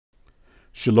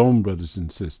Shalom, brothers and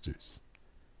sisters.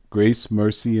 Grace,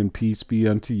 mercy, and peace be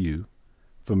unto you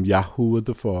from YAHUAH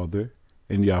the Father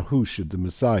and Yahushua the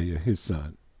Messiah, his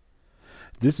Son.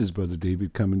 This is Brother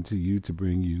David coming to you to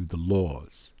bring you the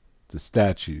laws, the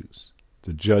statutes,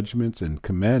 the judgments, and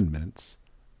commandments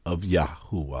of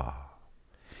YAHUAH.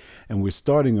 And we're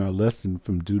starting our lesson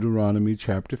from Deuteronomy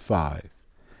chapter 5,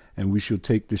 and we shall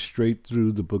take this straight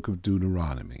through the book of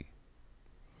Deuteronomy.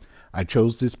 I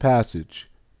chose this passage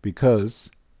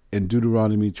because in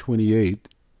Deuteronomy 28,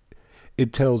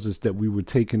 it tells us that we were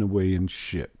taken away in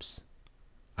ships.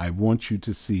 I want you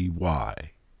to see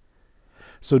why,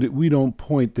 so that we don't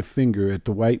point the finger at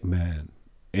the white man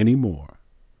anymore,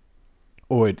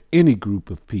 or at any group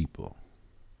of people.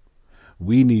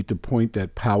 We need to point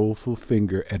that powerful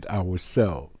finger at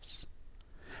ourselves.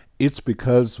 It's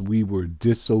because we were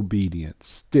disobedient,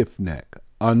 stiff-necked,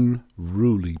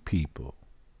 unruly people.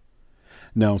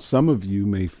 Now, some of you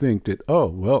may think that, oh,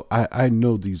 well, I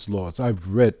know these laws. I've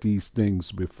read these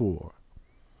things before.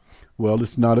 Well,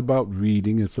 it's not about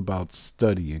reading. It's about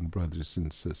studying, brothers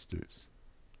and sisters.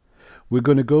 We're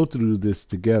going to go through this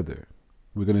together.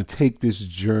 We're going to take this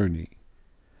journey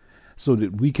so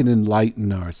that we can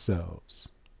enlighten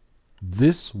ourselves.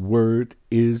 This word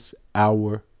is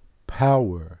our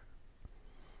power.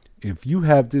 If you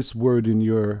have this word in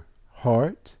your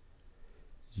heart,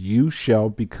 you shall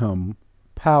become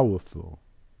powerful.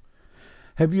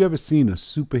 Have you ever seen a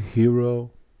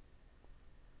superhero?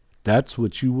 That's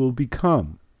what you will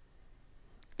become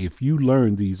if you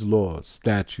learn these laws,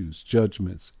 statutes,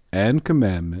 judgments, and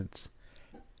commandments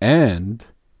and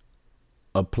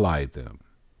apply them.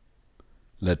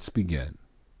 Let's begin.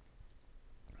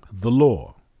 The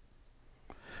law.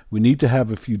 We need to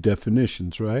have a few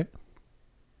definitions, right?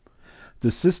 The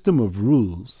system of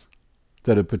rules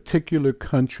that a particular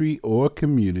country or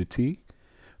community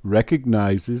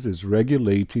recognizes as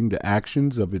regulating the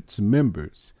actions of its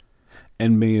members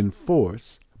and may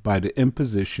enforce by the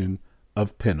imposition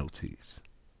of penalties.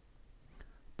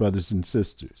 Brothers and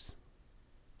sisters,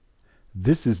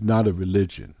 this is not a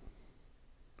religion.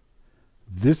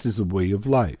 This is a way of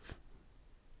life.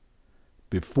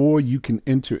 Before you can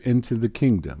enter into the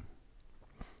kingdom,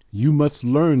 you must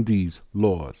learn these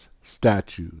laws,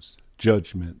 statutes,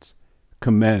 judgments,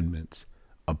 commandments,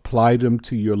 apply them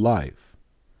to your life,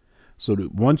 so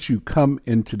that once you come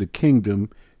into the kingdom,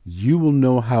 you will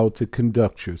know how to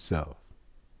conduct yourself.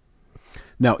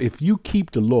 Now, if you keep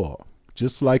the law,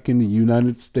 just like in the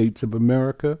United States of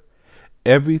America,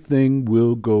 everything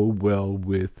will go well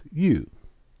with you.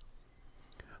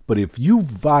 But if you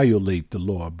violate the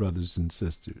law, brothers and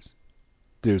sisters,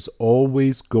 there's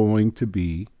always going to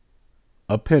be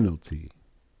a penalty.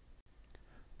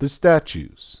 The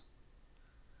statutes,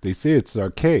 they say it's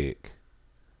archaic,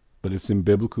 but it's in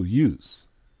biblical use.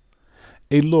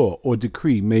 A law or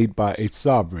decree made by a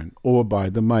sovereign or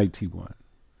by the mighty one.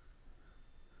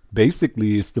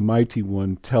 Basically, it's the mighty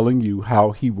one telling you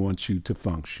how he wants you to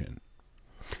function.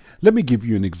 Let me give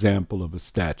you an example of a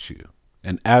statute.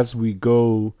 And as we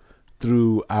go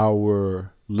through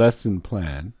our lesson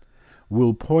plan,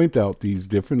 we'll point out these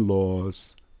different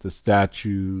laws, the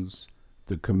statutes,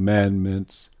 the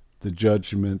commandments, the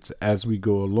judgments as we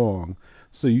go along,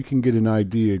 so you can get an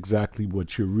idea exactly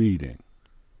what you're reading.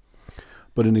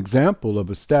 But an example of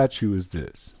a statute is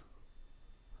this.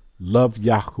 Love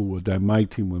YAHUAH thy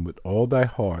mighty one with all thy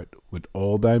heart, with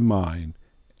all thy mind,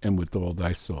 and with all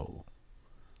thy soul.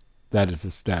 That is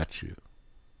a statute,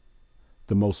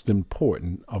 the most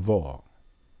important of all.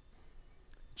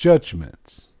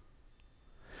 Judgments.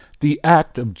 The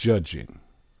act of judging,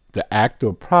 the act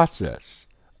or process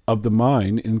of the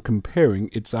mind in comparing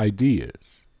its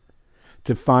ideas,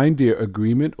 to find their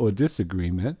agreement or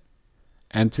disagreement,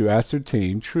 and to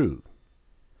ascertain truth,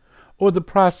 or the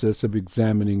process of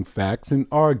examining facts and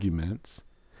arguments,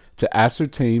 to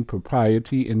ascertain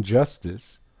propriety and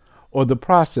justice, or the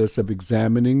process of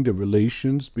examining the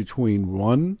relations between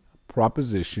one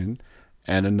proposition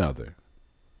and another.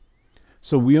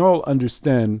 So we all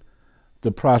understand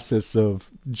the process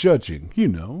of judging. You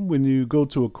know, when you go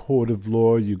to a court of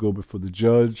law, you go before the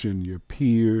judge and your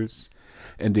peers,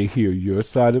 and they hear your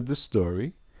side of the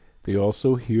story. They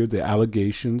also hear the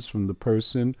allegations from the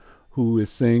person who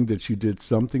is saying that you did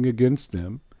something against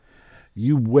them.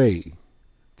 You weigh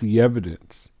the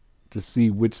evidence to see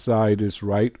which side is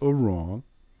right or wrong,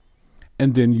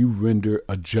 and then you render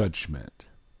a judgment.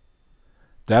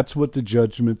 That's what the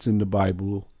judgments in the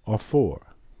Bible are for.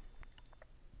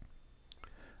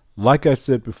 Like I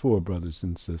said before, brothers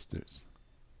and sisters,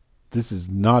 this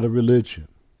is not a religion.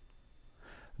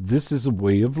 This is a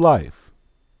way of life.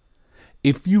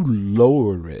 If you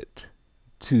lower it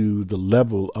to the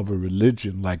level of a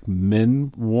religion like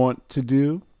men want to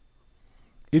do,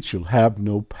 it shall have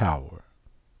no power.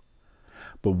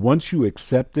 But once you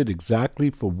accept it exactly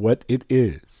for what it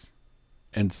is,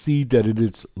 and see that it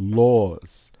is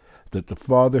laws that the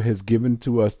Father has given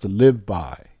to us to live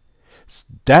by,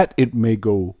 that it may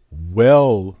go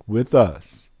well with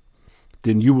us,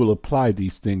 then you will apply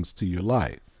these things to your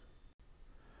life.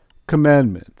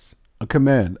 Commandments, a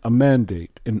command, a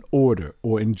mandate, an order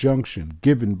or injunction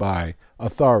given by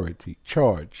authority,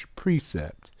 charge,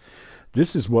 precept.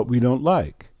 This is what we don't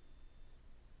like.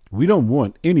 We don't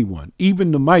want anyone,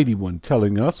 even the mighty one,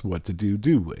 telling us what to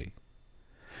do we?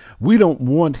 We don't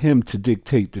want him to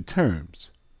dictate the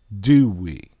terms, do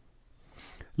we?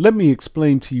 Let me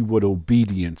explain to you what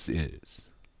obedience is.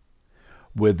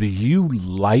 Whether you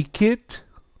like it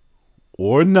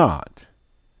or not,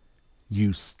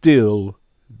 you still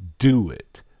do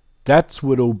it. That's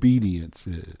what obedience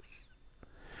is.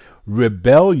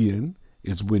 Rebellion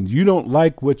is when you don't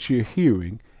like what you're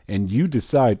hearing and you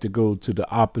decide to go to the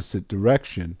opposite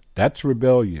direction. That's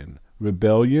rebellion.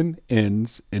 Rebellion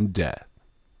ends in death.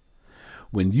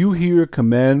 When you hear a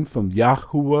command from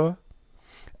YAHUAH,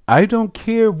 I don't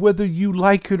care whether you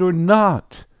like it or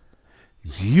not.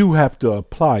 You have to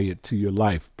apply it to your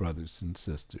life, brothers and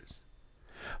sisters.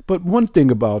 But one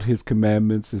thing about his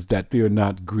commandments is that they are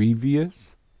not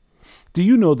grievous. Do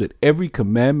you know that every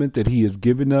commandment that he has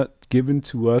given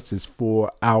to us is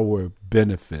for our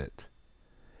benefit?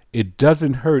 It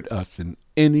doesn't hurt us in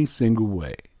any single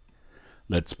way.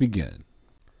 Let's begin.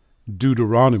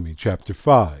 Deuteronomy chapter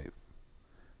 5,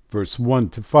 verse 1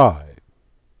 to 5.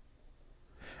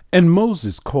 And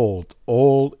Moses called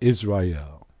all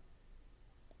Israel.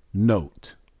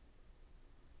 Note,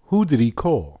 who did he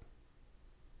call?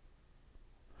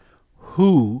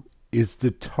 Who is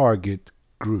the target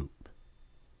group?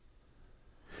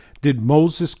 Did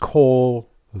Moses call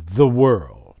the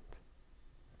world?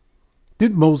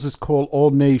 Did Moses call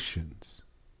all nations?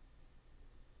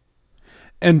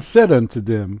 And said unto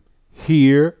them,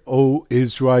 Hear, O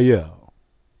Israel.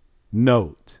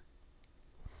 Note,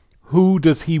 who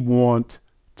does he want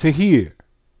to hear?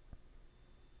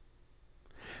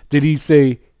 Did he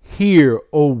say, Hear,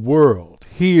 O world,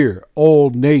 hear, all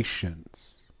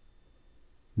nations?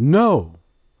 No.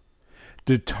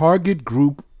 The target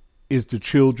group is the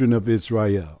children of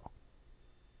Israel.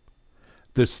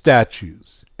 The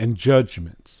statutes and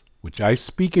judgments, which I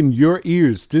speak in your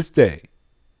ears this day,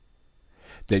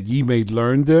 that ye may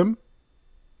learn them,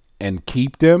 and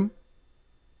keep them,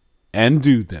 and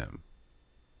do them.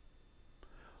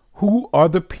 Who are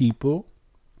the people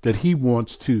that he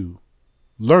wants to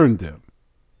learn them,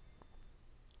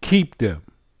 keep them,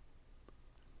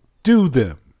 do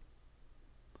them?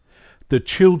 The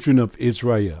children of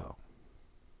Israel.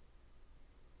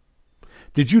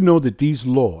 Did you know that these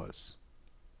laws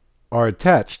are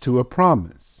attached to a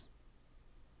promise?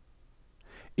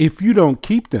 If you don't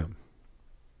keep them,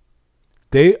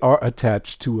 they are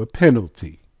attached to a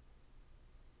penalty.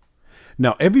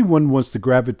 Now, everyone wants to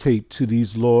gravitate to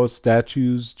these laws,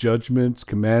 statutes, judgments,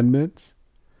 commandments,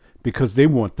 because they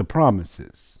want the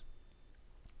promises.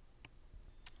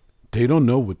 They don't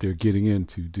know what they're getting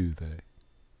into, do they?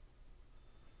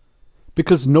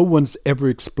 Because no one's ever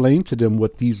explained to them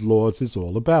what these laws is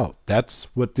all about. That's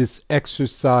what this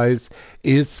exercise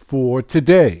is for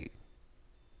today.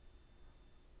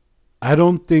 I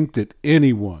don't think that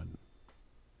anyone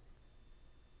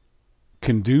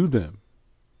can do them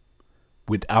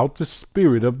without the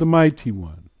Spirit of the Mighty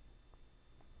One.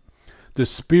 The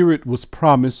Spirit was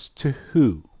promised to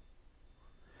who?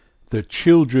 The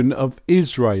children of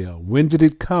Israel. When did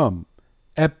it come?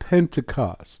 At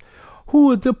Pentecost. Who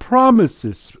are the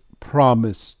promises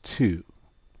promised to?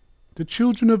 The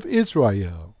children of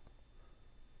Israel.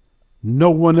 No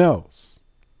one else.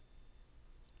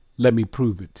 Let me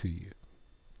prove it to you.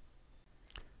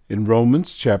 In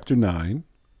Romans chapter 9,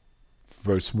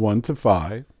 verse 1 to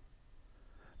 5,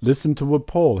 listen to what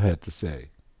Paul had to say,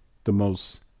 the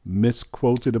most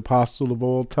misquoted apostle of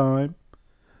all time,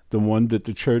 the one that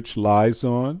the church lies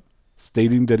on,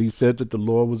 stating that he said that the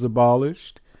law was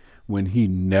abolished, when he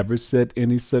never said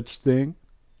any such thing.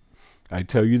 I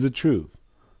tell you the truth.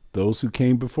 Those who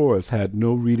came before us had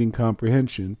no reading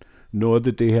comprehension, nor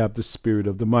did they have the Spirit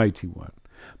of the Mighty One.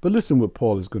 But listen what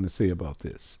Paul is going to say about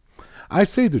this. I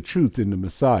say the truth in the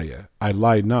Messiah, I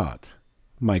lie not,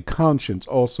 my conscience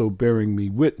also bearing me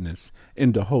witness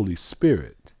in the Holy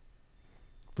Spirit.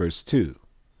 Verse 2,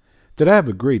 that I have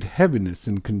a great heaviness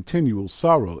and continual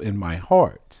sorrow in my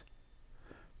heart.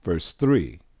 Verse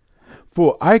 3,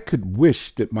 for I could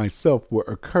wish that myself were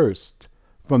accursed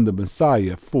from the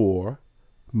Messiah for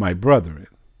my brethren.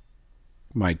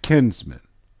 my kinsmen,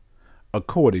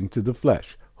 according to the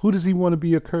flesh. Who does he want to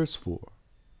be a curse for?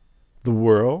 The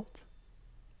world?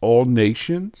 All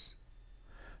nations?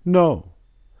 No.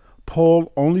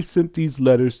 Paul only sent these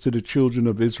letters to the children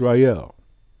of Israel.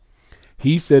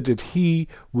 He said that he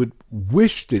would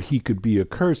wish that he could be a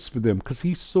curse for them because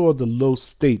he saw the low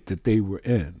state that they were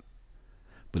in.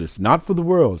 But it's not for the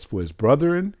world, it's for his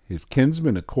brethren, his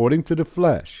kinsmen, according to the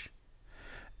flesh.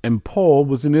 And Paul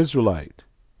was an Israelite.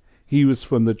 He was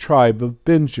from the tribe of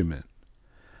Benjamin.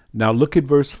 Now look at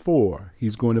verse 4.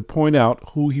 He's going to point out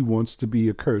who he wants to be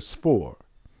a curse for.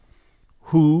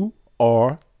 Who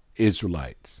are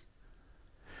Israelites?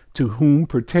 To whom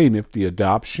pertaineth the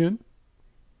adoption,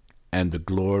 and the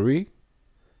glory,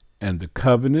 and the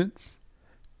covenants,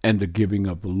 and the giving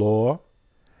of the law,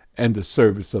 and the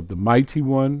service of the mighty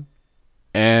one,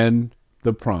 and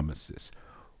the promises.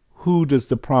 Who does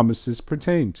the promises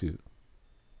pertain to?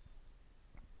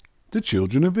 The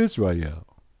children of Israel.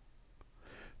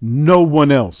 No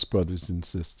one else, brothers and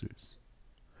sisters.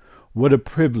 What a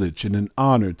privilege and an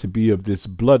honor to be of this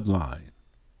bloodline.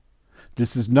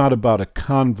 This is not about a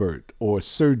convert or a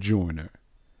sojourner.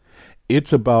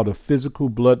 It's about a physical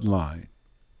bloodline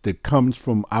that comes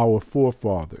from our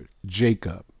forefather,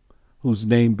 Jacob, whose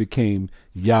name became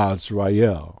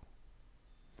Yisrael.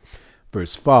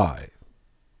 Verse 5.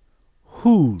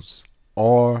 Whose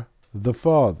are the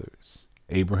fathers?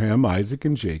 Abraham, Isaac,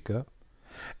 and Jacob,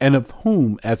 and of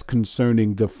whom, as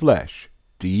concerning the flesh,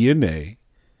 DNA,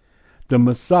 the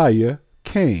Messiah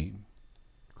came,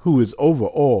 who is over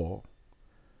all,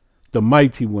 the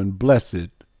mighty one, blessed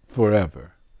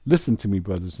forever. Listen to me,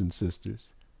 brothers and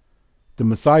sisters. The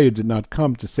Messiah did not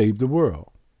come to save the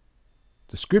world.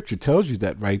 The scripture tells you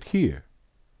that right here.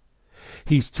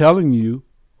 He's telling you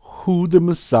who the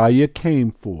Messiah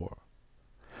came for.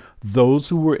 Those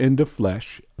who were in the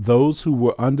flesh, those who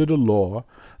were under the law,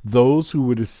 those who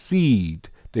were the seed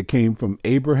that came from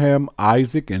Abraham,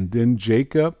 Isaac, and then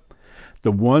Jacob,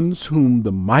 the ones whom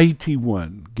the mighty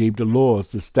one gave the laws,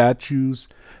 the statutes,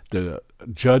 the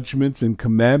judgments, and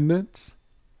commandments,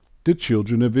 the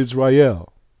children of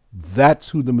Israel. That's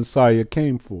who the Messiah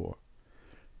came for.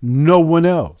 No one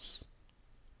else.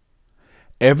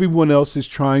 Everyone else is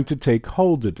trying to take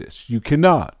hold of this. You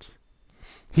cannot.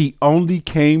 He only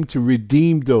came to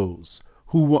redeem those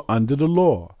who were under the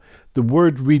law. The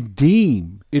word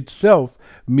redeem itself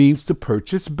means to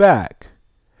purchase back.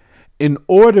 In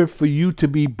order for you to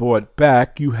be bought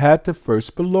back, you had to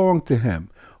first belong to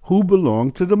him. Who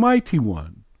belonged to the mighty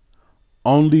one?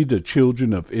 Only the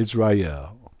children of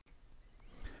Israel.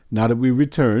 Now that we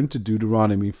return to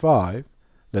Deuteronomy 5,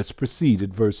 let's proceed at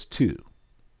verse 2.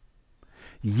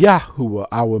 YAHUAH,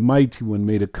 our mighty one,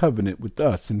 made a covenant with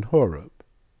us in Horeb.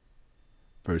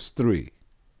 Verse 3.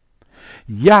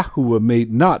 YAHUAH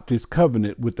made not this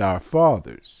covenant with our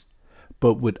fathers,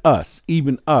 but with us,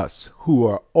 even us, who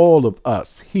are all of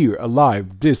us here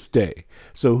alive this day.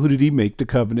 So who did he make the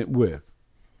covenant with?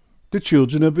 The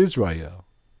children of Israel.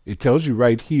 It tells you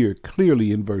right here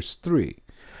clearly in verse 3.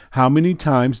 How many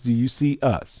times do you see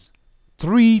us?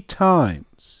 3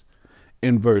 times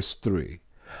in verse 3.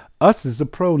 Us is a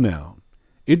pronoun.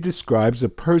 It describes a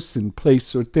person,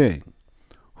 place, or thing.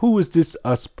 Who is this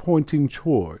us pointing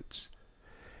towards?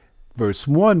 Verse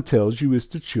 1 tells you it's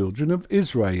the children of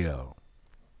Israel.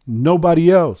 Nobody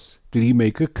else did he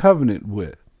make a covenant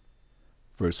with.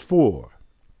 Verse 4.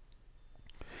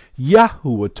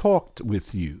 YAHUAH talked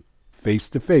with you face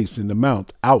to face in the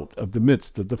mount out of the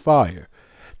midst of the fire.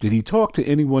 Did he talk to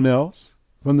anyone else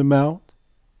from the mount?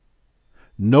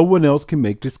 No one else can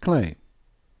make this claim.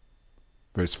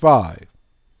 Verse 5.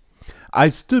 I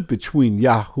stood between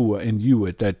YAHUAH and you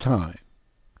at that time.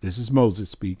 This is Moses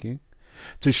speaking.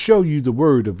 To show you the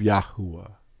word of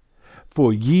YAHUAH.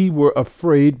 For ye were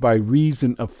afraid by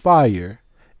reason of fire,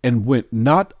 and went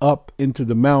not up into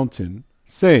the mountain,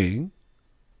 saying,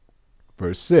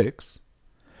 verse 6,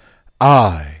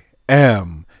 I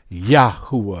am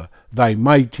YAHUAH, thy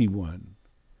mighty one,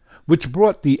 which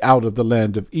brought thee out of the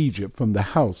land of Egypt from the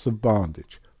house of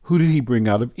bondage. Who did he bring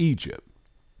out of Egypt?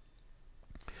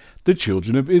 The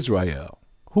children of Israel.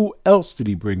 Who else did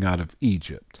he bring out of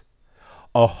Egypt?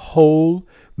 A whole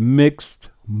mixed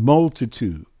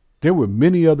multitude. There were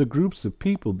many other groups of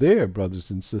people there, brothers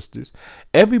and sisters.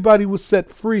 Everybody was set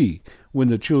free when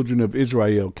the children of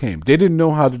Israel came. They didn't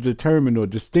know how to determine or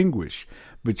distinguish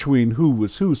between who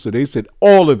was who, so they said,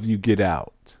 all of you get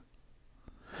out.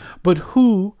 But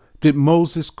who did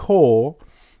Moses call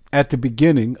at the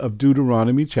beginning of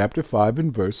Deuteronomy chapter 5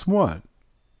 and verse 1?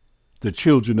 The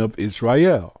children of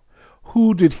Israel.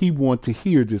 Who did he want to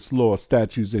hear this law,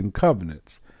 statutes, and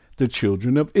covenants? The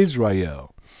children of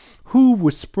Israel. who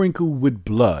were sprinkled with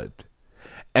blood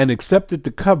and accepted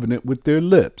the covenant with their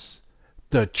lips,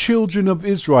 the children of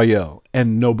Israel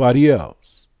and nobody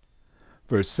else.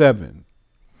 Verse 7,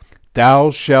 thou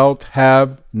shalt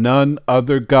have none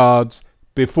other gods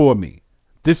before me.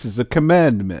 This is a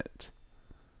commandment.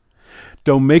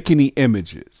 Don't make any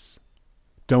images.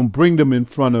 Don't bring them in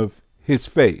front of his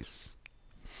face.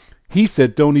 He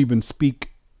said don't even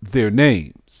speak their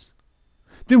names.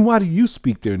 Then why do you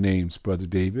speak their names, Brother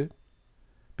David?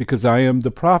 Because I am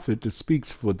the prophet that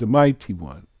speaks for the Mighty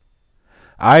One.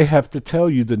 I have to tell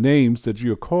you the names that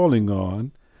you're calling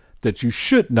on that you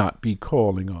should not be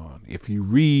calling on. If you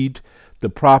read the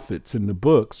prophets in the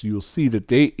books, you'll see that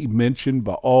they mention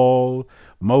Baal,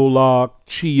 Moloch,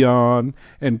 Cheon,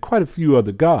 and quite a few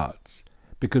other gods,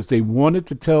 because they wanted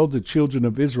to tell the children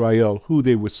of Israel who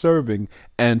they were serving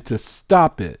and to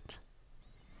stop it.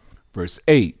 Verse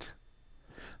 8,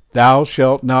 thou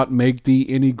shalt not make thee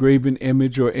any graven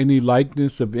image or any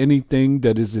likeness of anything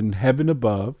that is in heaven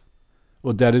above,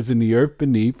 or that is in the earth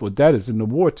beneath, or that is in the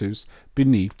waters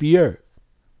beneath the earth.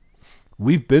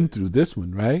 We've been through this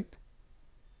one, right?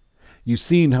 You've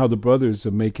seen how the brothers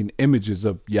are making images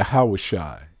of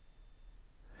YAHUAH,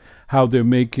 how they're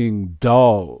making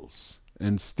dolls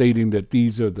and stating that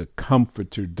these are the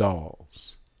comforter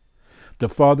dolls. The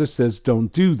Father says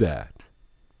don't do that.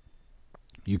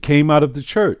 You came out of the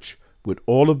church with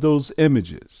all of those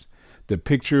images, the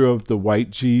picture of the white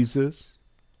Jesus,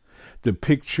 the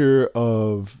picture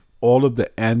of all of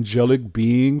the angelic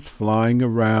beings flying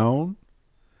around,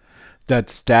 that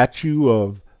statue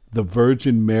of the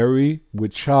Virgin Mary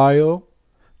with child.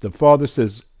 The Father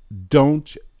says,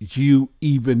 don't you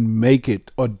even make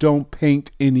it, or don't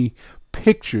paint any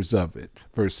pictures of it.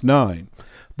 Verse 9,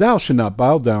 thou shalt not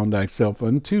bow down thyself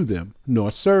unto them,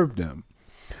 nor serve them.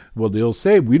 Well, they'll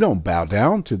say, we don't bow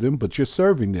down to them, but you're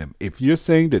serving them. If you're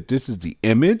saying that this is the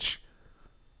image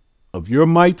of your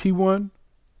Mighty One,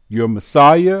 your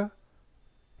Messiah,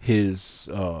 his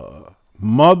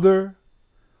mother,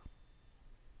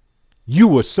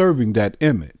 you are serving that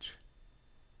image.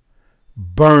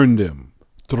 Burn them.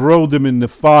 Throw them in the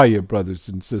fire, brothers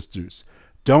and sisters.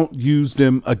 Don't use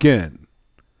them again.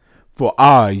 For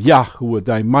I, YAHUAH,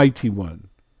 thy Mighty One,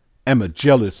 am a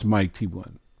jealous Mighty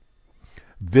One,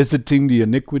 visiting the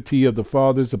iniquity of the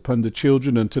fathers upon the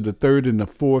children unto the third and the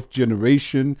fourth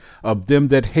generation of them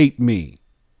that hate me.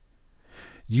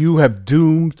 You have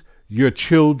doomed your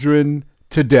children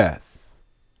to death.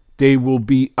 They will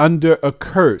be under a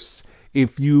curse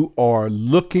if you are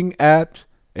looking at,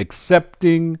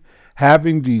 accepting,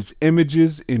 having these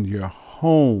images in your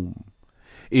home,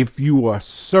 if you are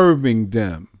serving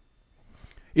them,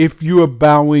 if you are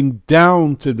bowing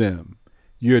down to them.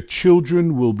 Your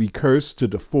children will be cursed to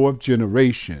the fourth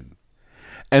generation.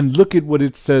 And look at what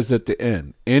it says at the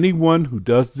end. Anyone who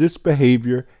does this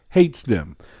behavior hates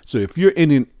them. So if you're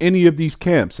in any of these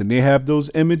camps and they have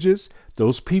those images,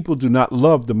 those people do not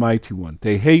love the Mighty One.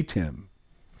 They hate him.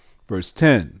 Verse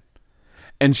 10,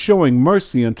 and showing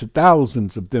mercy unto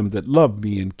thousands of them that love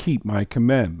me and keep my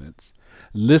commandments.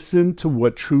 Listen to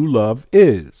what true love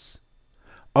is.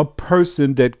 A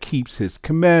person that keeps his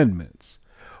commandments.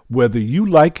 Whether you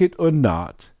like it or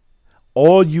not,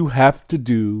 all you have to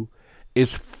do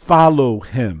is follow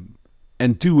him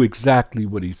and do exactly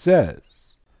what he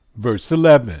says. Verse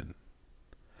 11,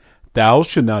 thou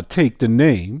shalt not take the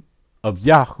name of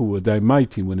YAHUAH thy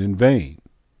Mighty One in vain,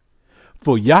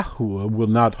 for YAHUAH will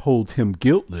not hold him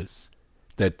guiltless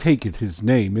that taketh his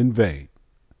name in vain.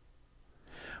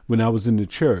 When I was in the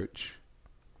church,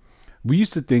 we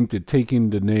used to think that taking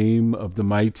the name of the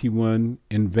Mighty One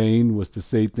in vain was to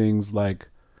say things like,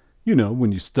 you know,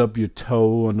 when you stub your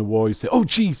toe on the wall, you say, oh,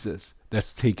 Jesus,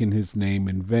 that's taking his name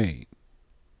in vain.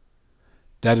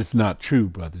 That is not true,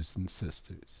 brothers and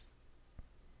sisters.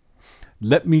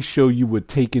 Let me show you what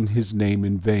taking his name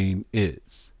in vain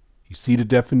is. You see the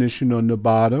definition on the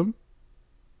bottom?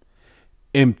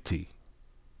 Empty,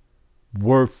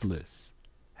 worthless,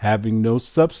 having no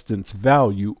substance,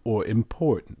 value, or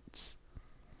importance.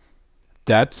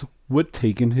 That's what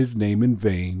taking his name in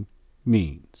vain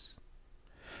means.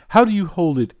 How do you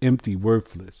hold it empty,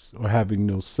 worthless, or having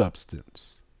no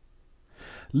substance?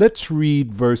 Let's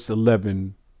read verse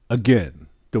 11 again,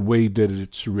 the way that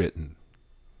it's written.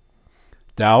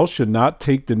 Thou shalt not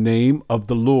take the name of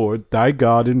the Lord thy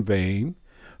God in vain,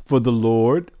 for the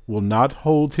Lord will not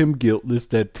hold him guiltless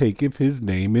that taketh his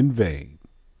name in vain.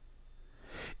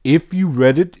 If you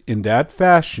read it in that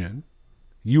fashion,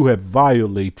 you have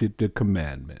violated the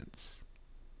commandments.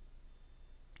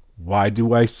 Why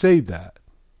do I say that?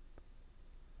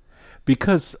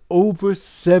 Because over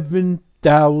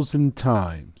 7,000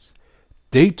 times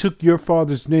They took your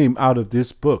father's name out of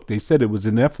this book. They said it was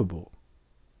ineffable.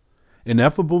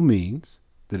 Ineffable means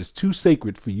that it's too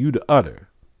sacred for you to utter.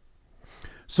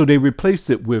 So they replaced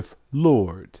it with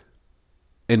Lord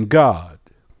and God.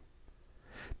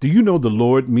 Do you know the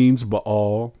Lord means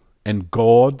Baal and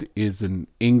God is an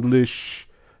English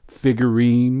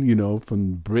figurine,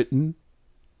 from Britain?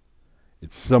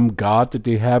 It's some god that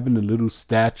they have in a little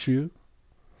statue.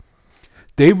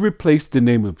 They replaced the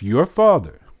name of your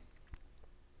father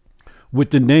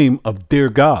with the name of their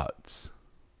gods.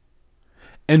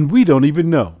 And we don't even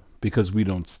know because we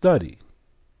don't study.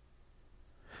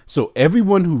 So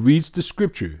everyone who reads the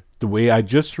scripture the way I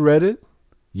just read it,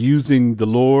 using the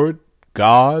Lord,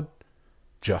 God,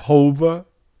 Jehovah,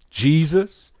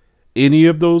 Jesus, any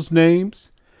of those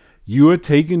names, you are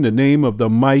taking the name of the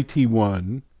Mighty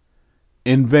One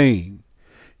in vain.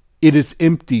 It is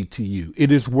empty to you.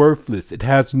 It is worthless. It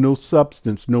has no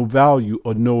substance, no value,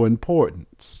 or no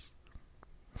importance.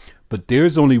 But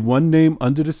there's only one name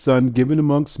under the sun given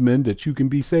amongst men that you can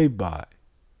be saved by.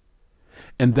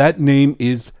 And that name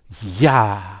is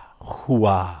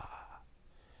YAHUAH.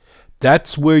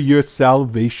 That's where your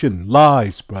salvation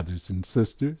lies, brothers and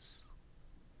sisters.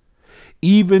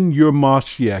 Even your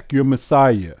Mashiach, your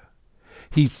Messiah,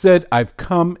 he said, I've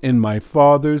come in my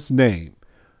Father's name.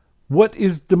 What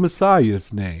is the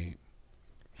Messiah's name?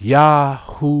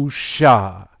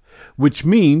 Yahushua, which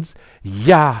means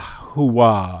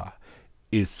YAHUAH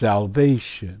is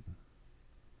salvation.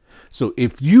 So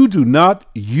if you do not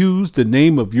use the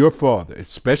name of your Father,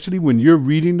 especially when you're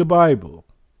reading the Bible,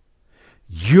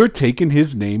 you're taking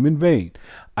his name in vain.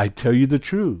 I tell you the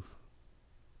truth.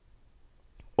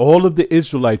 All of the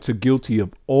Israelites are guilty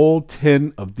of all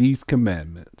 10 of these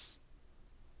commandments.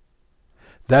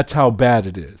 That's how bad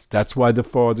it is. That's why the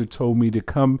Father told me to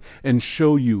come and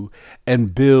show you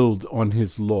and build on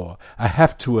his law. I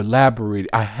have to elaborate.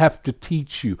 I have to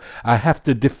teach you. I have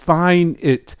to define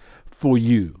it for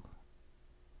you.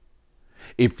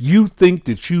 If you think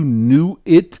that you knew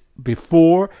it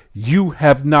before, you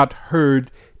have not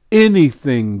heard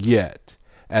anything yet.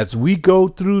 As we go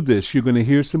through this, you're going to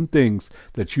hear some things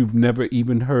that you've never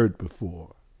even heard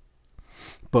before.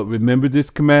 But remember this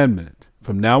commandment.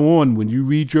 From now on, when you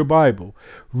read your Bible,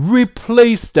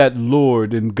 replace that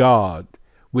Lord and God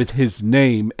with his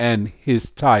name and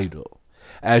his title.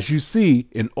 As you see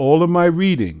in all of my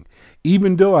reading,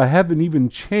 even though I haven't even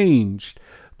changed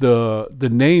the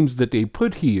names that they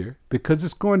put here, because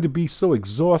it's going to be so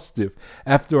exhaustive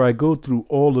after I go through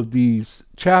all of these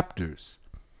chapters,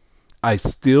 I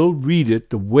still read it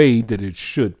the way that it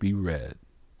should be read.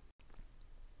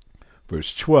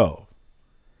 Verse 12.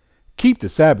 Keep the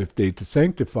Sabbath day to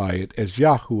sanctify it, as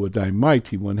YAHUAH thy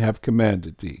mighty one have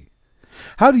commanded thee.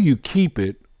 How do you keep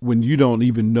it when you don't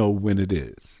even know when it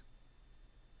is?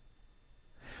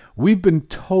 We've been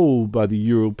told by the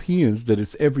Europeans that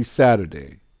it's every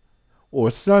Saturday or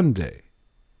Sunday.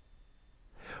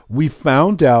 We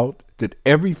found out that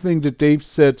everything that they've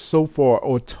said so far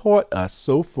or taught us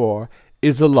so far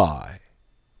is a lie.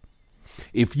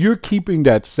 If you're keeping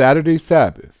that Saturday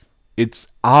Sabbath, it's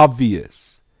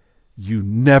obvious you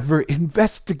never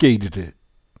investigated it.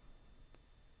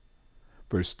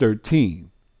 Verse 13,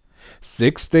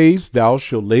 6 days thou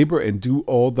shalt labor and do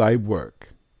all thy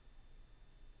work.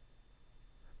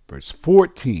 Verse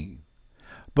 14,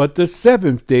 but the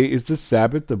 7th day is the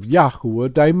Sabbath of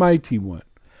YAHUAH thy mighty one.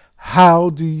 How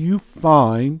do you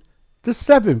find the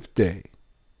 7th day?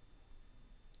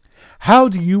 How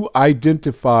do you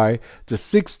identify the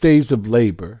 6 days of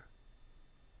labor,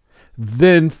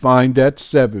 then find that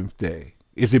 7th day?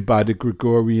 Is it by the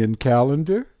Gregorian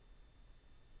calendar?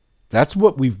 That's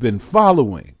what we've been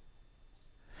following.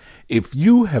 If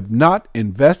you have not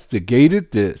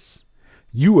investigated this,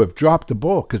 you have dropped the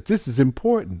ball, because this is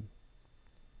important.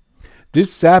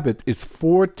 This Sabbath is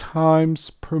 4 times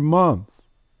per month.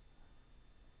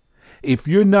 If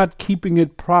you're not keeping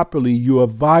it properly, you are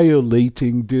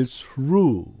violating this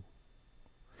rule.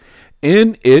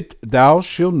 In it thou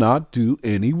shalt not do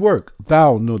any work,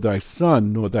 thou, nor thy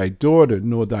son, nor thy daughter,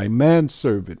 nor thy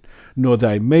manservant, nor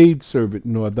thy maidservant,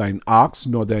 nor thine ox,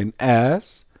 nor thine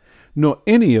ass, nor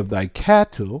any of thy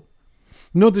cattle,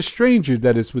 nor the stranger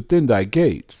that is within thy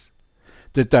gates,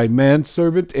 that thy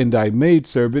manservant and thy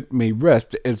maidservant may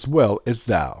rest as well as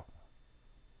thou.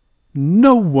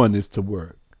 No one is to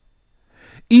work.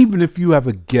 Even if you have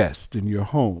a guest in your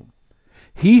home,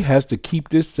 he has to keep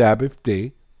this Sabbath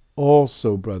day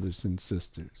also, brothers and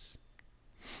sisters.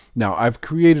 Now, I've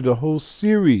created a whole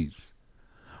series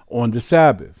on the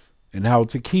Sabbath and how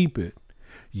to keep it.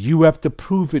 You have to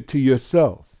prove it to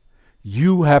yourself.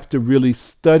 You have to really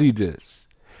study this.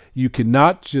 You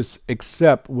cannot just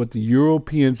accept what the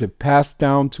Europeans have passed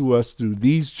down to us through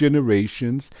these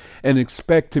generations and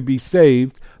expect to be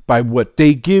saved by what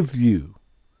they give you.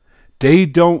 They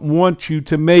don't want you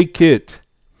to make it.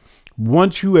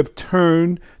 Once you have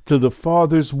turned to the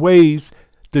Father's ways,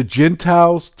 the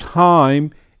Gentiles'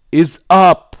 time is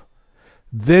up.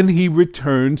 Then he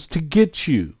returns to get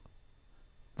you.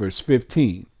 Verse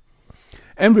 15.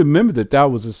 And remember that thou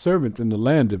was a servant in the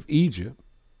land of Egypt,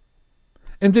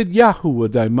 and that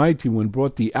YAHUAH thy mighty one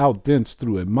brought thee out thence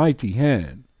through a mighty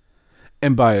hand,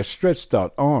 and by a stretched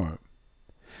out arm.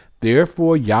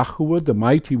 Therefore YAHUAH the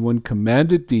mighty one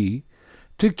commanded thee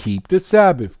to keep the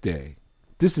Sabbath day.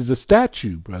 This is a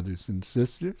statute, brothers and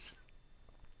sisters.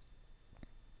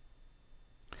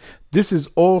 This is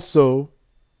also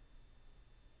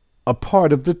a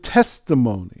part of the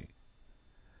testimony,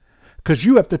 because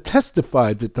you have to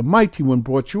testify that the mighty one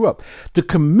brought you up. The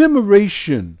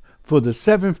commemoration for the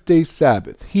seventh day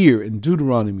Sabbath here in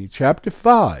Deuteronomy chapter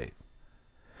 5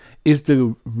 is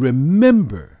to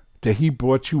remember that he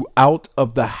brought you out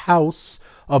of the house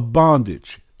of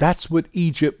bondage. That's what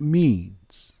Egypt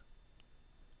means.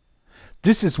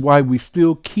 This is why we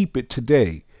still keep it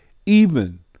today,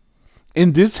 even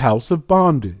in this house of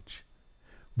bondage.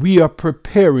 We are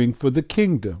preparing for the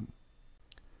kingdom.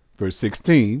 Verse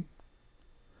 16,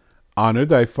 honor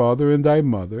thy father and thy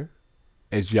mother,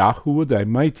 as YAHUAH thy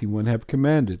mighty one have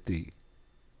commanded thee,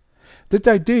 that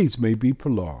thy days may be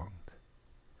prolonged,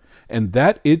 and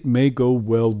that it may go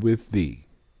well with thee,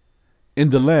 in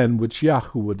the land which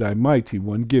YAHUAH thy mighty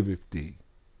one giveth thee.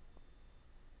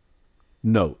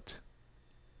 Note,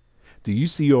 do you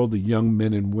see all the young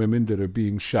men and women that are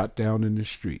being shot down in the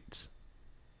streets?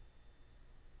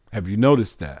 Have you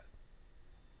noticed that?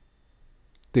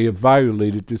 They have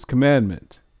violated this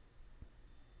commandment.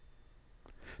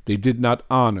 They did not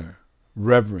honor,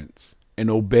 reverence, and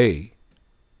obey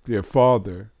their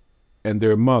father and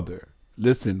their mother.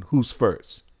 Listen, who's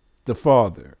first? The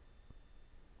father.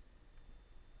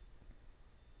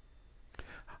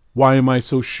 Why am I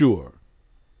so sure?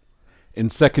 In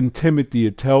 2 Timothy,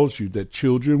 it tells you that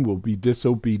children will be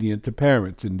disobedient to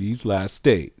parents in these last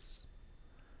days.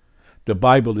 The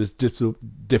Bible is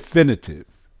definitive.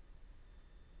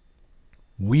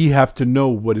 We have to know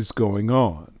what is going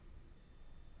on.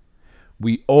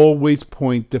 We always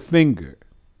point the finger.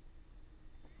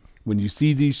 When you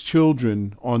see these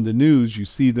children on the news, you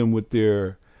see them with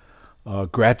their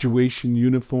graduation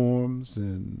uniforms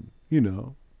and,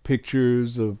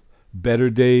 pictures of better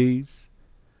days.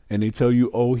 And they tell you,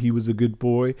 oh, he was a good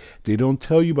boy. They don't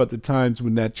tell you about the times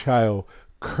when that child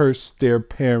cursed their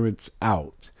parents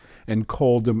out and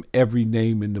called them every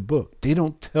name in the book. They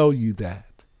don't tell you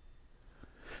that.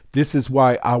 This is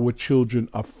why our children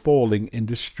are falling in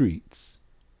the streets.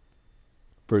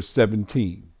 Verse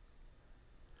 17,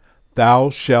 thou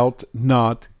shalt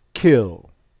not kill.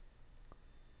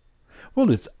 Well,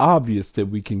 it's obvious that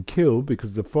we can kill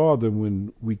because the Father,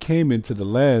 when we came into the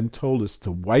land, told us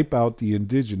to wipe out the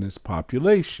indigenous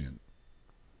population.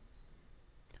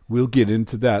 We'll get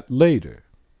into that later.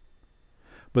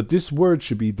 But this word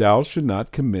should be, thou shalt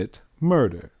not commit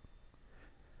murder.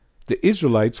 The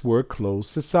Israelites were a closed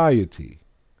society.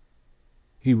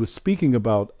 He was speaking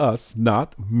about us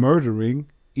not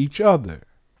murdering each other.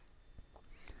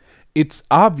 It's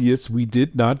obvious we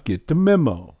did not get the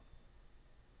memo.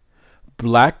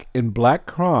 Black and black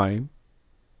crime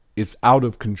is out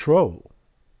of control.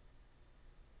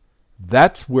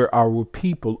 That's where our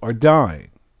people are dying.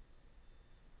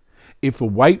 If a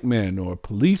white man or a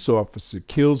police officer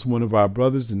kills one of our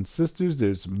brothers and sisters,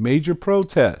 there's major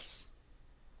protests.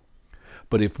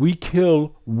 But if we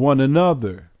kill one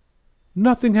another,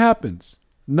 nothing happens.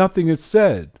 Nothing is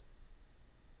said.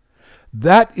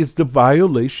 That is the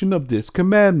violation of this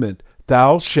commandment.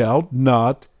 Thou shalt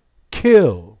not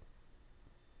kill.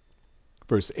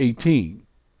 Verse 18,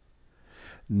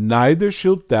 neither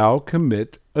shalt thou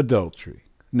commit adultery.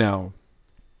 Now,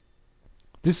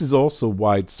 this is also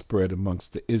widespread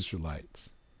amongst the Israelites.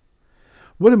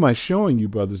 What am I showing you,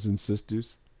 brothers and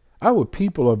sisters? Our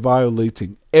people are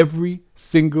violating every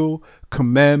single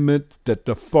commandment that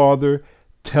the Father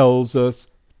tells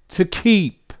us to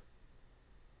keep.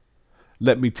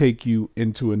 Let me take you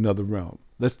into another realm.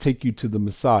 Let's take you to the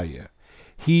Messiah.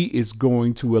 He is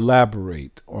going to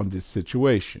elaborate on this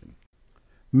situation.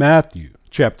 Matthew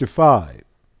chapter 5,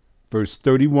 verse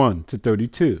 31 to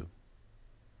 32.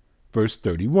 Verse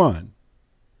 31.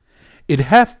 It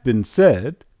hath been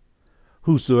said,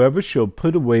 whosoever shall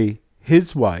put away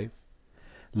his wife,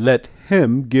 let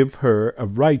him give her a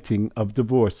writing of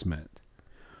divorcement.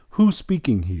 Who's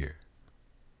speaking here?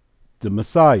 The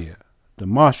Messiah, the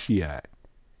Mashiach,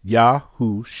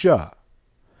 YAHUAH.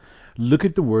 Look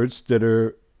at the words that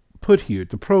are put here,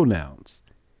 the pronouns,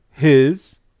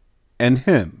 his and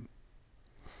him.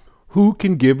 Who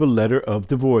can give a letter of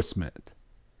divorcement?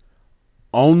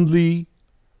 Only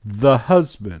the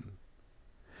husband.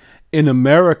 In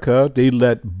America, they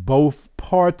let both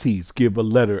parties give a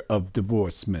letter of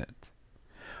divorcement.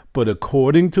 But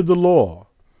according to the law,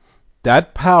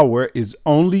 that power is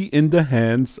only in the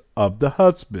hands of the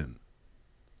husband.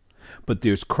 But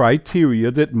there's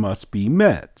criteria that must be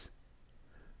met.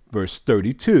 Verse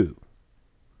 32.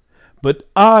 But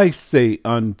I say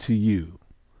unto you,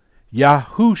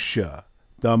 Yahushua,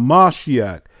 the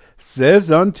Mashiach, says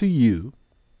unto you,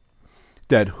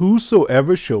 that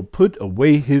whosoever shall put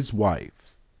away his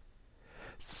wife,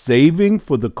 saving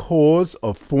for the cause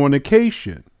of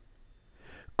fornication,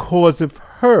 causeth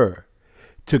her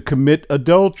to commit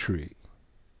adultery,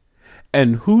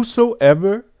 and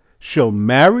whosoever shall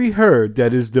marry her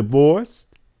that is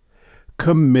divorced,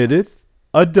 committeth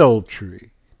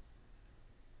adultery.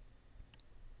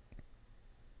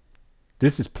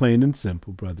 This is plain and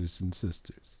simple, brothers and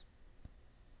sisters.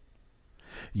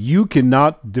 You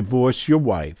cannot divorce your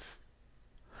wife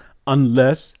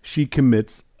unless she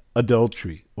commits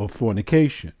adultery or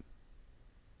fornication.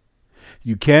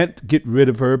 You can't get rid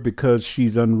of her because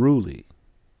she's unruly.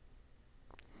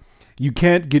 You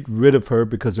can't get rid of her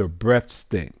because her breath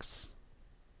stinks.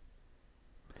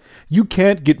 You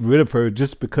can't get rid of her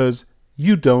just because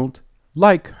you don't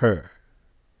like her.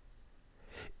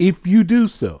 If you do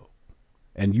so,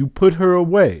 and you put her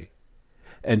away,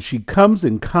 and she comes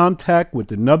in contact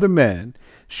with another man,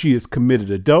 she has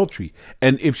committed adultery.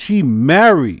 And if she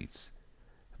marries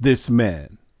this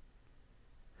man,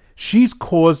 she's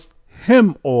caused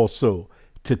him also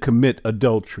to commit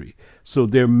adultery. So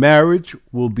their marriage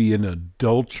will be an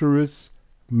adulterous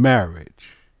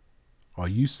marriage. Are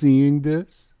you seeing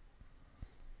this?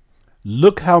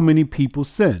 Look how many people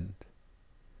sinned.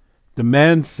 The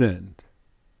man sinned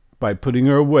by putting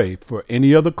her away for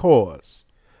any other cause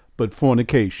but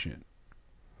fornication.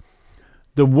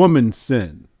 The woman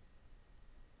sinned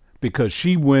because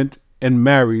she went and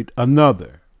married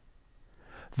another.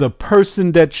 The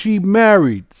person that she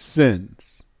married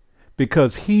sins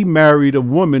because he married a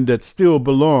woman that still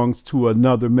belongs to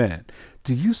another man.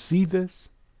 Do you see this?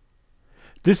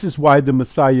 This is why the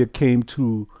Messiah came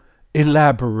to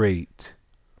elaborate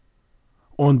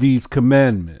on these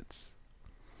commandments.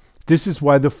 This is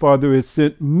why the Father has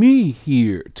sent me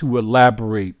here to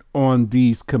elaborate on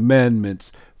these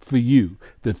commandments for you.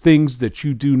 The things that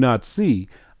you do not see,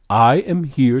 I am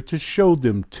here to show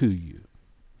them to you.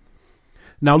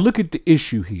 Now look at the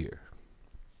issue here.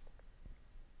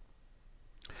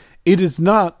 It is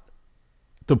not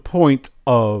the point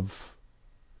of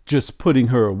just putting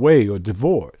her away or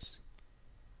divorce.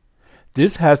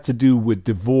 This has to do with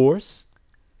divorce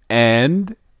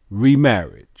and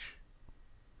remarriage.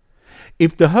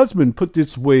 If the husband put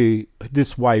this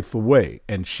wife away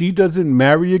and she doesn't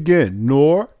marry again,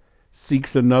 nor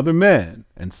seeks another man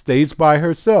and stays by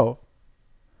herself,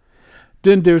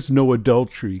 then there's no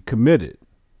adultery committed.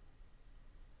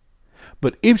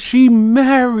 But if she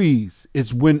marries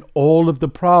is when all of the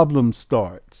problem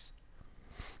starts.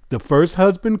 The first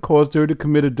husband caused her to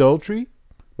commit adultery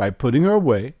by putting her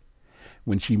away.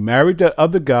 When she married that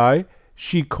other guy,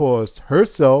 she caused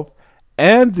herself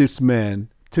and this man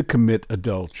to commit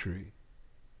adultery.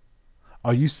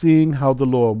 Are you seeing how the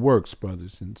law works,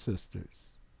 brothers and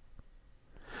sisters?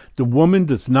 The woman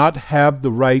does not have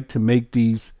the right to make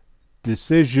these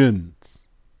decisions.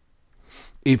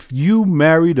 If you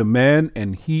married a man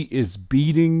and he is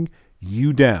beating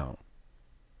you down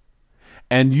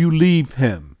and you leave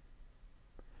him,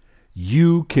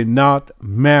 you cannot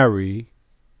marry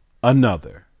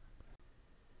another.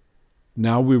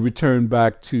 Now we return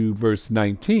back to verse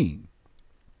 19.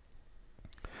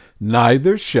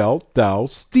 Neither shalt thou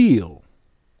steal.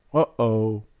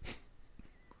 Uh-oh.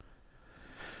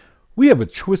 We have a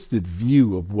twisted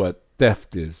view of what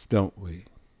theft is, don't we?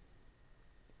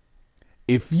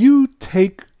 If you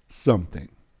take something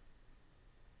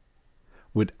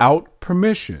without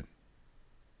permission,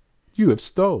 you have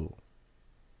stole.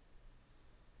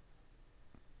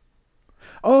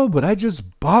 Oh, but I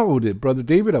just borrowed it, Brother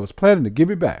David. I was planning to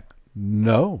give it back.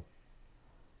 No.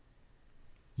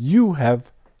 You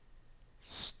have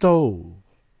stole.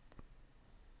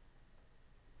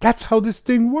 That's how this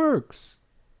thing works.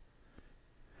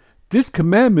 This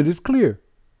commandment is clear.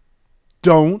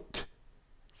 Don't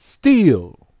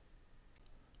steal.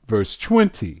 Verse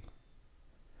 20.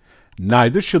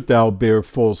 Neither shalt thou bear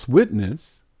false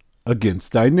witness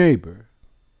against thy neighbor.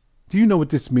 Do you know what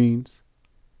this means?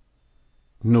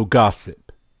 No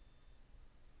gossip.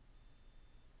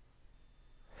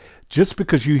 Just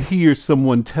because you hear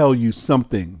someone tell you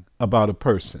something about a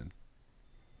person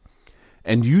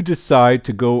and you decide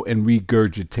to go and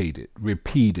regurgitate it,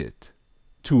 repeat it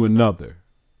to another,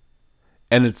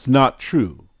 and it's not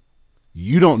true.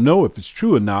 You don't know if it's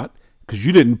true or not because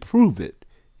you didn't prove it.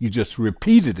 You just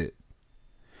repeated it.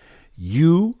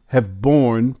 You have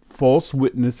borne false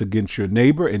witness against your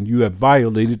neighbor, and you have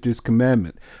violated this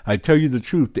commandment. I tell you the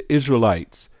truth, the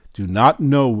Israelites do not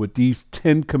know what these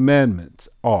 10 commandments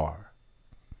are.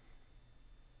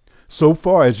 So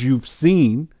far as you've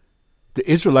seen, the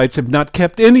Israelites have not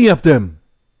kept any of them.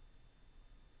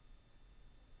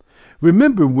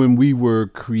 Remember when we were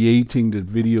creating the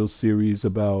video series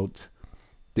about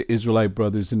the Israelite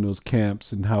brothers in those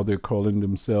camps and how they're calling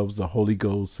themselves the Holy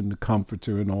Ghost and the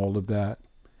Comforter and all of that?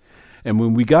 And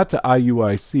when we got to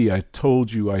IUIC, I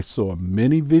told you I saw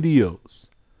many videos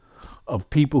of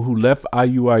people who left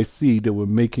IUIC that were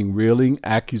making railing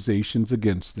accusations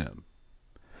against them.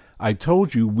 I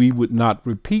told you we would not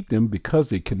repeat them because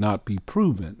they cannot be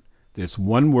proven. There's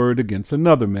one word against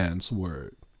another man's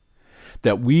word.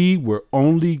 That we were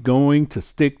only going to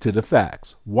stick to the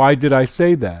facts. Why did I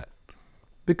say that?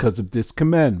 Because of this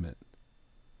commandment.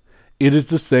 It is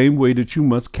the same way that you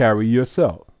must carry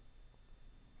yourself.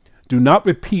 Do not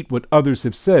repeat what others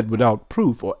have said without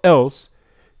proof, or else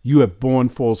you have borne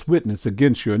false witness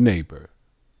against your neighbor.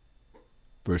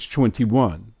 Verse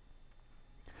 21.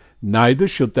 Neither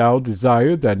shalt thou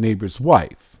desire thy neighbor's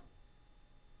wife,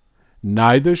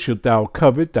 neither shalt thou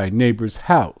covet thy neighbor's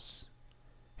house,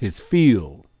 his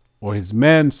field, or his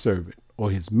manservant, or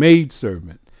his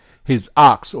maidservant, his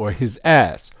ox, or his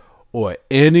ass, or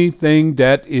anything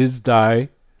that is thy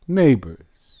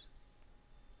neighbor's.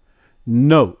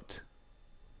 Note,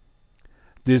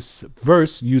 this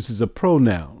verse uses a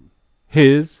pronoun,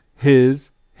 his,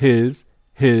 his, his,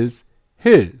 his,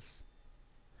 his.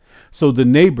 So the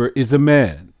neighbor is a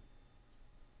man.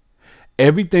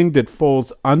 Everything that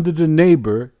falls under the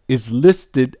neighbor is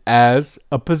listed as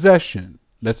a possession.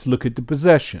 Let's look at the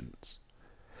possessions.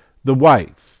 The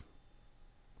wife,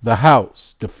 the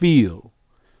house, the field,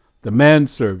 the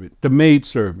manservant, the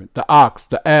maidservant, the ox,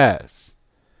 the ass.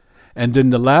 And then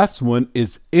the last one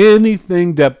is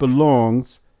anything that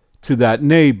belongs to that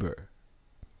neighbor.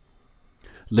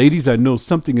 Ladies, I know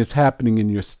something is happening in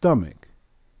your stomach.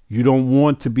 You don't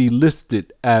want to be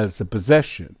listed as a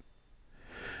possession.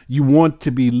 You want to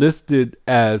be listed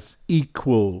as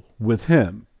equal with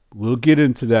him. We'll get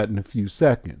into that in a few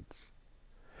seconds.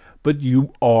 But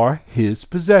you are his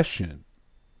possession.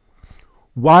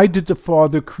 Why did the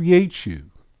Father create you?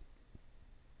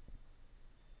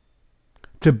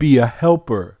 To be a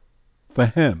helper for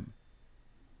him.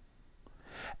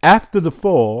 After the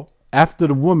fall, after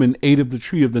the woman ate of the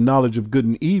tree of the knowledge of good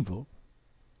and evil,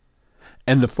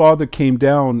 and the Father came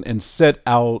down and set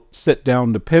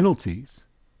down the penalties,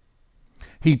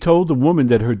 he told the woman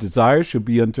that her desire shall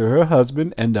be unto her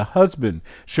husband, and the husband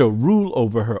shall rule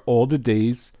over her all the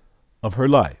days of her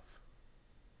life.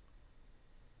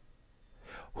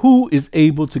 Who is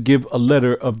able to give a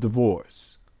letter of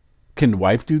divorce? Can the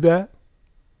wife do that?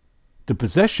 The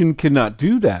possession cannot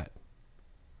do that.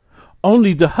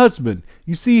 Only the husband.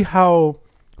 You see how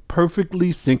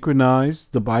perfectly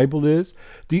synchronized the Bible is?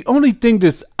 The only thing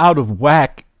that's out of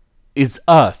whack is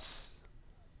us.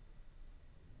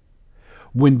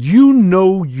 When you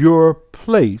know your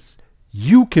place,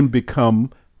 you can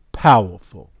become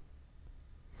powerful.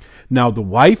 Now, the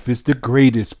wife is the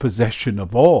greatest possession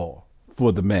of all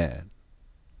for the man.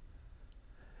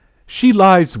 She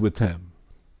lies with him.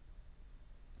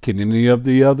 Can any of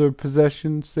the other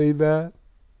possessions say that?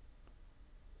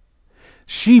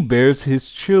 She bears his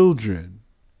children.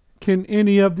 Can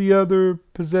any of the other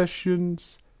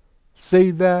possessions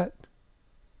say that?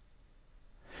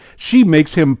 She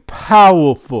makes him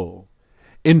powerful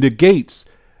in the gates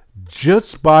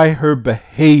just by her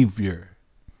behavior.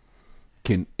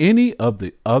 Can any of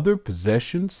the other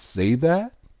possessions say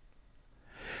that?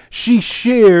 She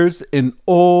shares in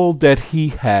all that he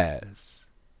has.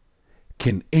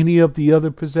 Can any of the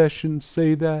other possessions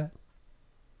say that?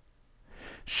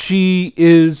 She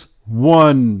is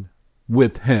one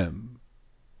with him.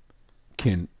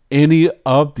 Can any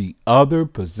of the other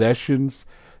possessions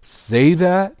say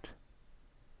that?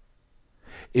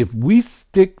 If we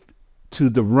stick to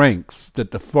the ranks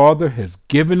that the Father has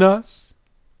given us,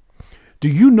 do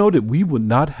you know that we would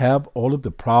not have all of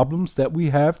the problems that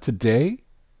we have today?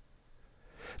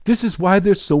 This is why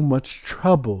there's so much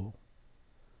trouble.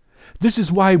 This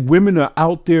is why women are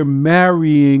out there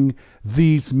marrying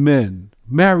these men,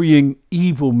 marrying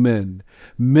evil men,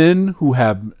 men who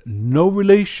have no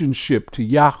relationship to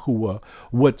YAHUAH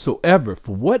whatsoever,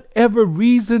 for whatever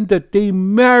reason that they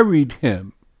married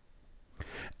him.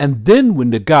 And then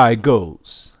when the guy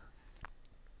goes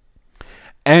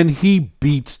and he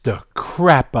beats the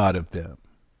crap out of them,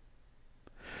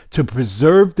 to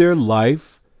preserve their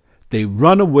life, they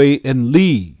run away and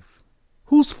leave.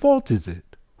 Whose fault is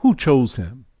it? Who chose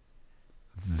him?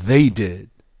 They did.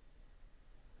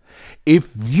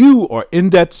 If you are in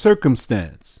that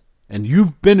circumstance and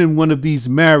you've been in one of these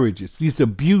marriages, these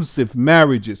abusive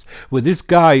marriages, where this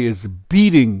guy is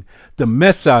beating the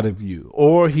mess out of you,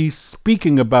 or he's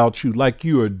speaking about you like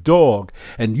you're a dog,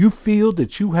 and you feel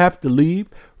that you have to leave,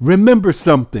 remember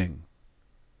something.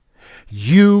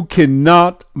 You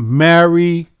cannot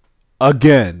marry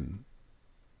again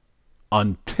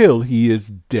until he is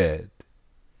dead.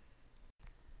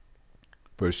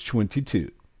 Verse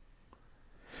 22.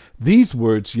 These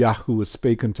words YAHUAH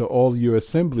spake unto all your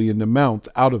assembly in the mount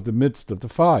out of the midst of the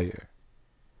fire,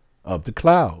 of the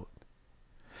cloud,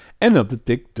 and of the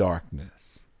thick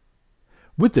darkness,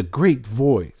 with a great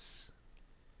voice.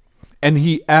 And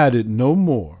he added no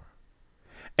more.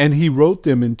 And he wrote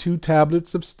them in 2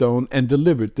 tablets of stone and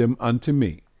delivered them unto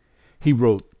me. He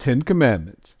wrote 10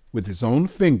 commandments with his own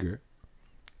finger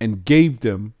and gave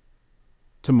them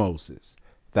to Moses.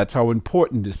 That's how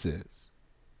important this is.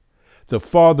 The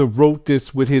Father wrote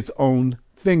this with his own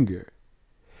finger.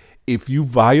 If you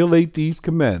violate these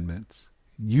commandments,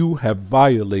 you have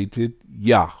violated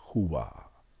YAHUAH.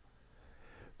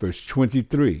 Verse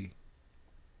 23.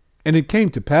 And it came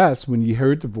to pass, when ye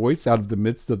heard the voice out of the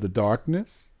midst of the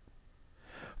darkness,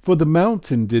 for the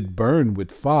mountain did burn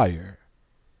with fire,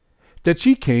 that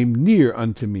ye came near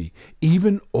unto me,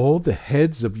 even all the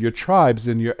heads of your tribes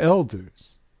and your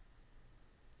elders.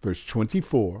 Verse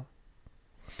 24.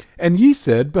 And ye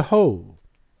said, Behold,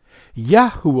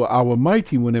 YAHUAH our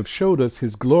mighty one hath showed us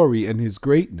his glory and his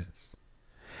greatness,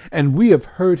 and we have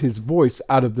heard his voice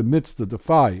out of the midst of the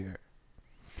fire.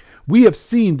 We have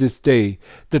seen this day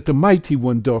that the mighty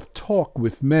one doth talk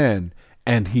with man,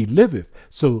 and he liveth.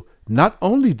 So not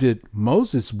only did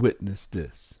Moses witness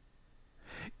this,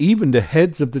 even the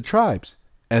heads of the tribes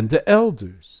and the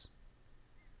elders.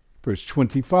 Verse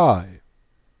 25.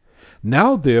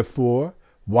 Now therefore,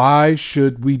 why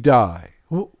should we die?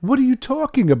 What are you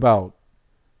talking about?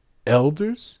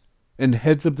 Elders and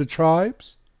heads of the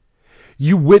tribes?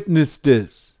 You witnessed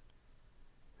this.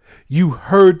 You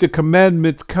heard the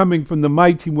commandments coming from the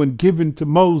mighty one given to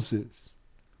Moses.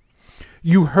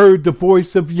 You heard the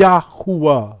voice of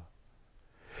YAHUAH.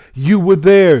 You were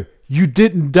there. You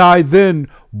didn't die then.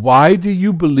 Why do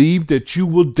you believe that you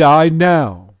will die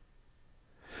now?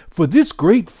 For this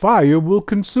great fire will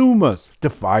consume us. The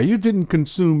fire didn't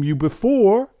consume you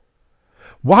before.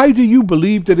 Why do you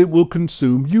believe that it will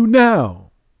consume you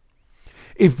now?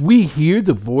 If we hear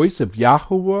the voice of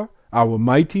YAHUAH, our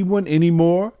mighty one,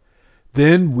 anymore,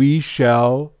 then we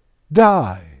shall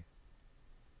die.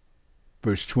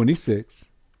 Verse 26.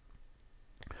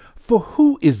 For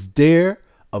who is there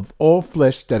of all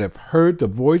flesh that have heard the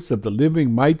voice of the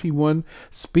living mighty one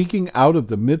speaking out of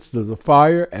the midst of the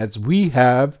fire as we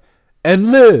have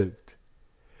and lived?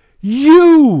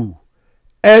 You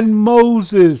and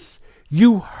Moses,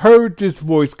 you heard this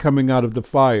voice coming out of the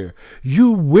fire.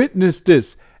 You witnessed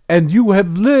this and you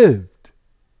have lived.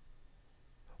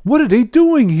 What are they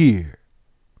doing here?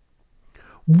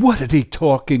 What are they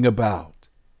talking about?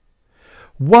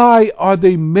 Why are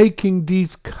they making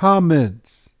these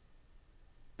comments?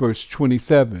 Verse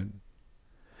 27.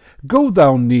 Go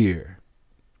thou near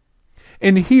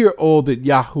and hear all that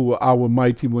YAHUAH our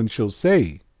mighty one shall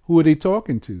say. Who are they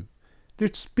talking to?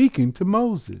 They're speaking to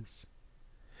Moses.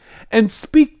 And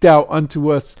speak thou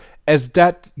unto us as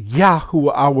that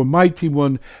YAHUAH our mighty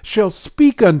one shall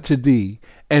speak unto thee,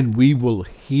 and we will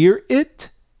hear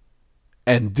it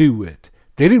and do it.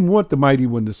 They didn't want the mighty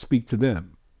one to speak to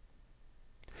them.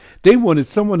 They wanted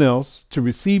someone else to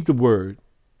receive the word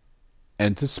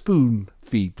and to spoon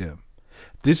feed them.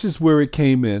 This is where it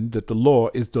came in that the law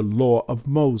is the law of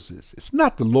Moses. It's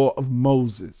not the law of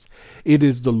Moses. It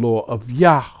is the law of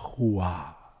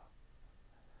YAHUAH.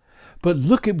 But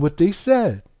look at what they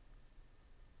said.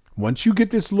 Once you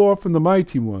get this law from the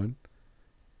mighty one,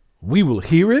 we will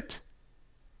hear it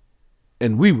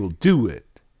and we will do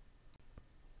it.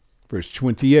 Verse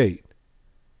 28.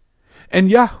 And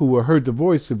YAHUAH heard the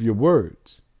voice of your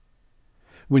words,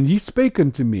 when ye spake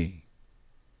unto me.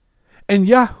 And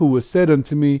YAHUAH said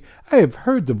unto me, I have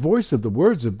heard the voice of the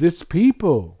words of this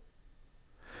people,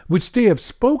 which they have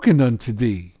spoken unto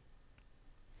thee.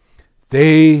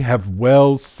 They have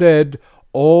well said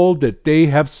all that they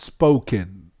have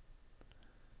spoken.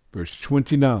 Verse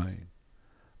 29.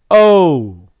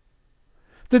 Oh,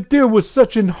 that there was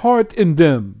such an heart in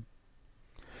them,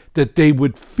 that they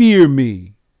would fear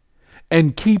me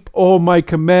and keep all my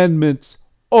commandments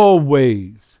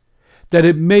always, that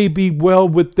it may be well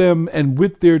with them and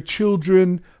with their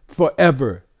children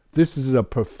forever. This is a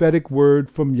prophetic word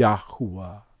from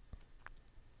YAHUAH.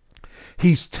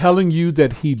 He's telling you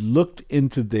that he looked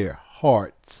into their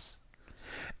hearts,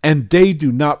 and they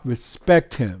do not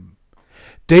respect him.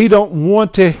 They don't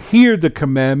want to hear the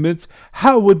commandments.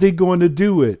 How were they going to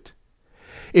do it?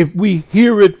 If we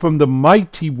hear it from the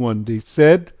mighty one, they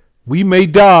said, we may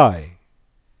die.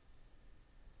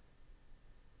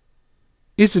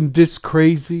 Isn't this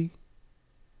crazy?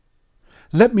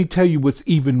 Let me tell you what's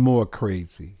even more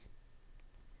crazy.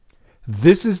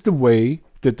 This is the way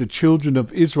that the children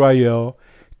of Israel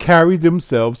carry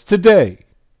themselves today.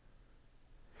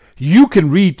 You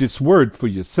can read this word for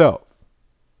yourself.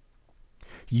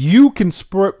 You can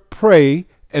pray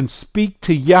and speak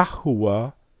to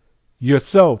YAHUAH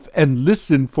yourself and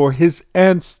listen for his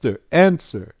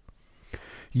answer.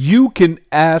 You can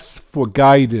ask for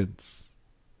guidance.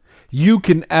 You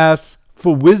can ask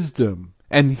for wisdom,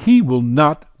 and he will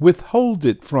not withhold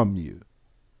it from you.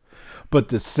 But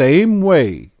the same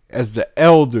way as the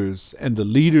elders and the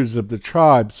leaders of the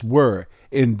tribes were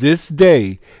in this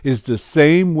day is the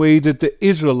same way that the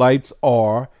Israelites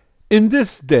are in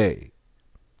this day.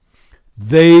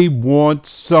 They want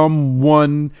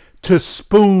someone to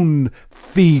spoon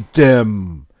feed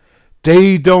them.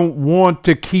 They don't want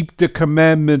to keep the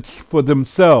commandments for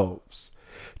themselves.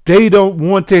 They don't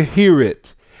want to hear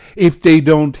it. If they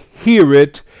don't hear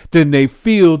it, then they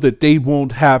feel that they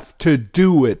won't have to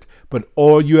do it. But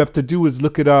all you have to do is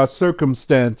look at our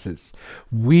circumstances.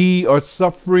 We are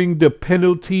suffering the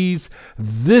penalties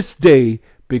this day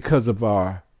because of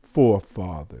our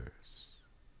forefathers.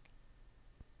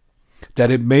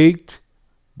 That it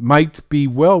might be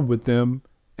well with them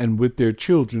and with their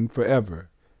children forever.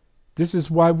 This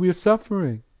is why we're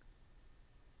suffering.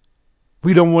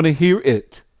 We don't want to hear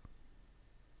it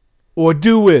or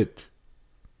do it.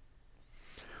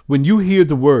 When you hear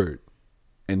the word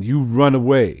and you run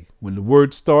away, when the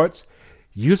word starts,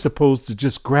 you're supposed to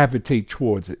just gravitate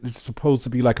towards it. It's supposed to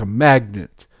be like a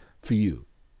magnet for you.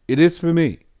 It is for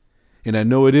me. And I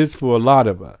know it is for a lot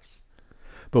of us.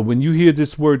 But when you hear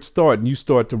this word start and you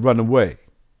start to run away,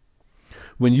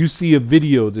 when you see a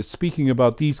video that's speaking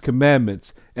about these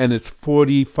commandments and it's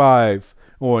 45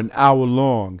 or an hour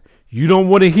long, you don't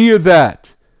want to hear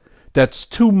that. That's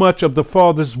too much of the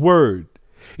Father's word.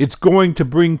 It's going to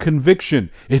bring conviction.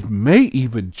 It may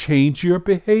even change your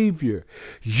behavior.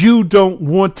 You don't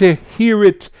want to hear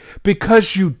it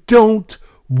because you don't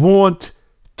want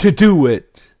to do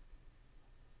it.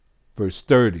 Verse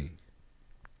 30.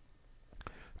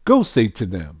 Go say to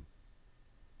them,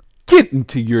 get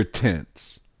into your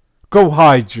tents. Go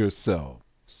hide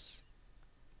yourselves.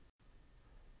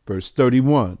 Verse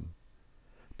 31.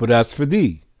 But as for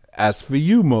thee, as for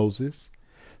you, Moses,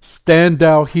 stand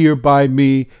thou here by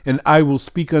me, and I will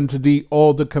speak unto thee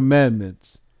all the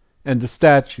commandments, and the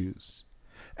statutes,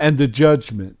 and the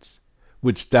judgments,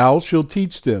 which thou shalt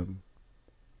teach them,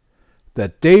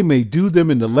 that they may do them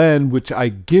in the land which I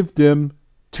give them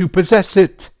to possess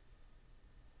it.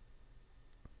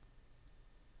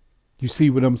 You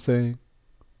see what I'm saying?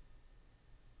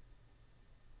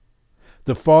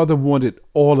 The Father wanted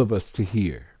all of us to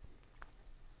hear.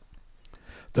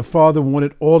 The Father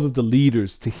wanted all of the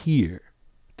leaders to hear,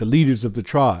 the leaders of the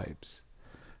tribes.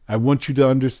 I want you to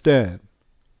understand,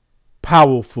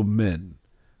 powerful men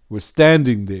were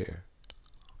standing there,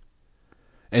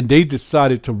 and they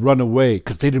decided to run away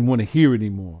because they didn't want to hear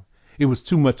anymore. It was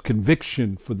too much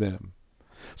conviction for them.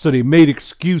 So they made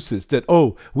excuses that,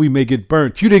 oh, we may get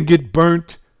burnt. You didn't get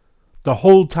burnt the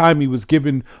whole time he was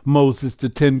giving Moses the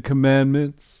 10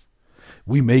 Commandments.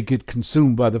 We may get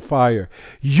consumed by the fire.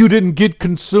 You didn't get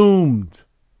consumed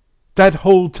that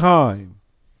whole time.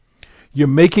 You're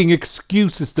making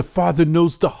excuses. The Father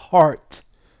knows the heart.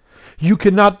 You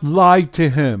cannot lie to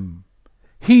him.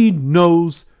 He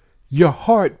knows your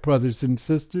heart, brothers and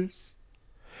sisters.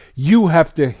 You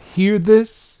have to hear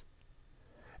this,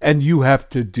 and you have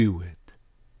to do it.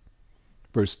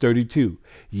 Verse 32,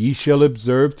 ye shall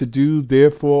observe to do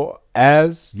therefore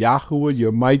as YAHUAH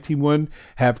your mighty one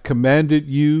have commanded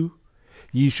you.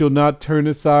 Ye shall not turn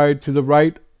aside to the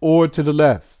right or to the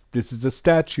left. This is a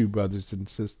statute, brothers and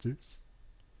sisters.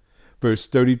 Verse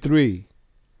 33,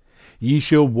 ye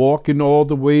shall walk in all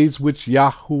the ways which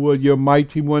YAHUAH your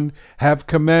mighty one have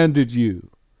commanded you,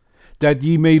 that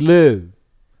ye may live,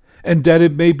 and that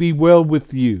it may be well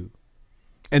with you.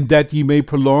 and that ye may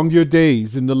prolong your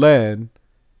days in the land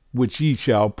which ye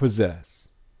shall possess.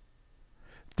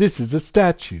 This is a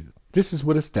statute. This is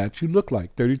what a statute looked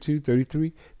like. 32,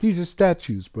 33. These are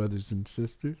statutes, brothers and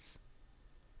sisters.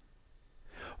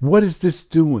 What is this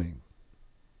doing?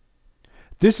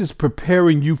 This is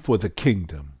preparing you for the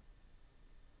kingdom.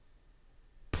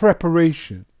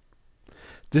 Preparation.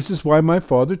 This is why my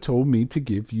Father told me to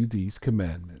give you these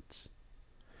commandments,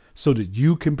 so that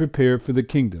you can prepare for the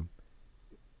kingdom.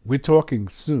 We're talking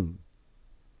soon.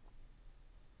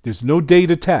 There's no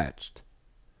date attached,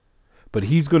 but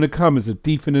he's going to come as a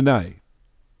thief in the night.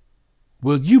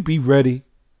 Will you be ready?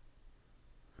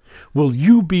 Will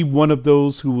you be one of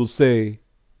those who will say,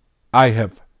 I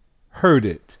have heard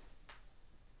it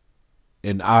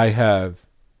and I have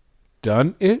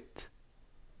done it?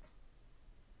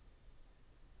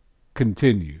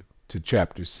 Continue to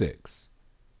chapter 6.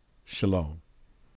 Shalom.